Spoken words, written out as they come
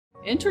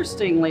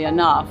Interestingly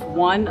enough,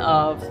 one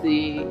of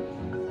the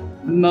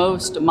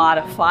most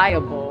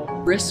modifiable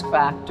risk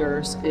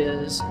factors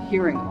is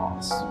hearing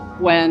loss.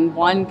 When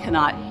one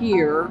cannot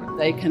hear,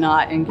 they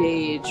cannot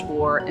engage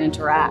or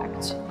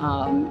interact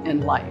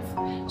in life.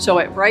 So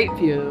at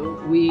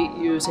Brightview, we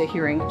use a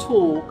hearing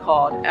tool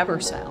called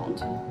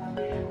Eversound.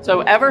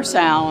 So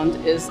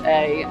Eversound is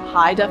a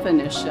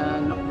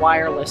high-definition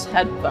wireless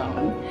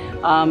headphone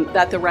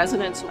that the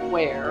residents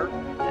wear.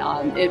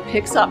 It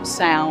picks up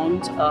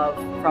sound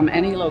from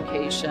any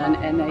location,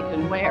 and they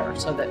can wear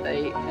so that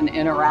they can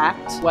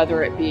interact,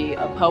 whether it be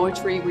a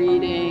poetry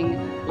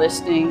reading,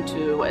 listening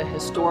to a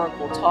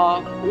historical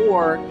talk,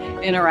 or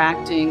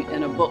interacting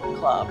in a book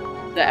club.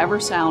 The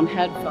Eversound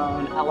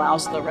headphone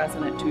allows the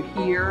resident to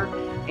hear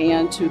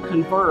and to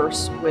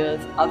converse with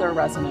other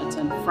residents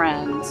and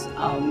friends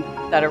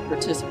that are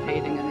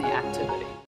participating in the